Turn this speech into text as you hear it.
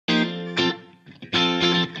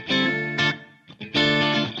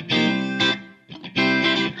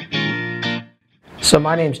So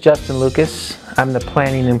my name's Justin Lucas. I'm the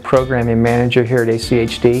Planning and Programming Manager here at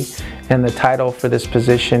ACHD, and the title for this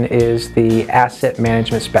position is the Asset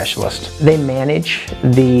Management Specialist. They manage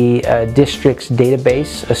the district's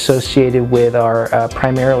database associated with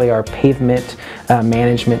primarily our pavement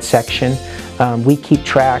management section. We keep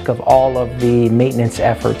track of all of the maintenance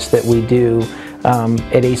efforts that we do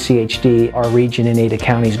at ACHD. Our region in Ada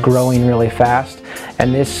County is growing really fast,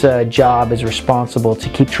 and this job is responsible to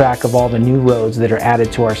keep track of all the new roads that are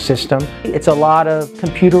added to our system. It's a lot of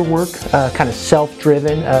computer work, kind of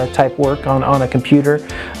self-driven type work on a computer.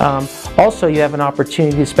 Also, you have an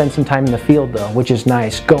opportunity to spend some time in the field though, which is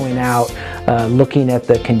nice, going out, looking at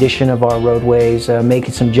the condition of our roadways,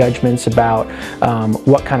 making some judgments about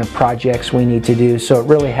what kind of projects we need to do. So it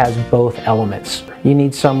really has both elements. You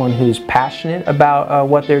need someone who's passionate about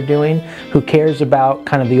what they're doing, who cares about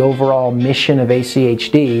kind of the overall mission of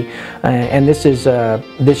ACHD, and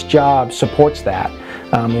this job supports that.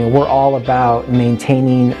 We're all about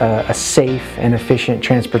maintaining a safe and efficient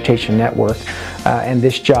transportation network, and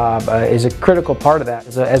this job is a critical part of that.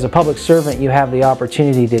 As a public servant, you have the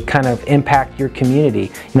opportunity to kind of impact your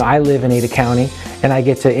community. I live in Ada County, and I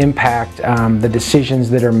get to impact the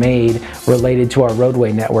decisions that are made related to our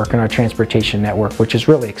roadway network and our transportation network, which is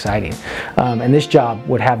really exciting. And this job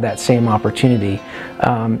would have that same opportunity.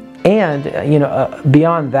 Beyond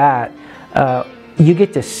that, you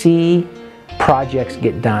get to see projects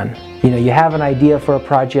get done. You have an idea for a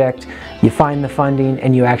project, you find the funding,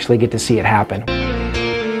 and you actually get to see it happen.